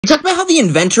Talk about how the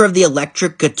inventor of the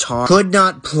electric guitar could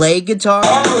not play guitar.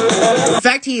 In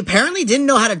fact, he apparently didn't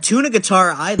know how to tune a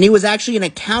guitar either. And he was actually an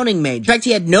accounting major. In fact,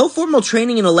 he had no formal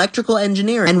training in electrical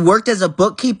engineering and worked as a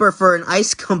bookkeeper for an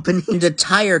ice company and a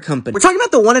tire company. We're talking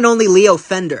about the one and only Leo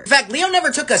Fender. In fact, Leo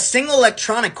never took a single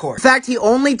electronic course. In fact, he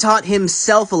only taught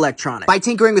himself electronics by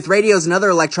tinkering with radios and other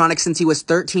electronics since he was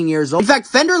 13 years old. In fact,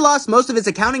 Fender lost most of his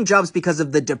accounting jobs because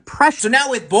of the Depression. So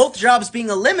now with both jobs being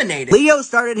eliminated, Leo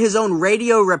started his own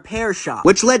radio repair shop,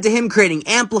 which led to him creating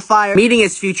amplifiers, meeting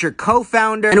his future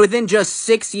co-founder, and within just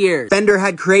 6 years, Fender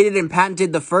had created and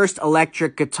patented the first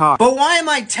electric guitar. But why am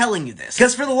I telling you this?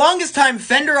 Because for the longest time,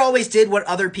 Fender always did what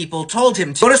other people told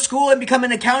him to. Go to school and become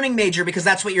an accounting major because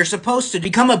that's what you're supposed to do.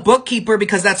 Become a bookkeeper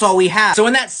because that's all we have. So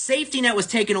when that safety net was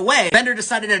taken away, Fender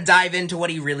decided to dive into what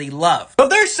he really loved. But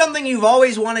there's something you've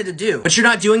always wanted to do, but you're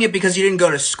not doing it because you didn't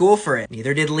go to school for it.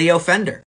 Neither did Leo Fender.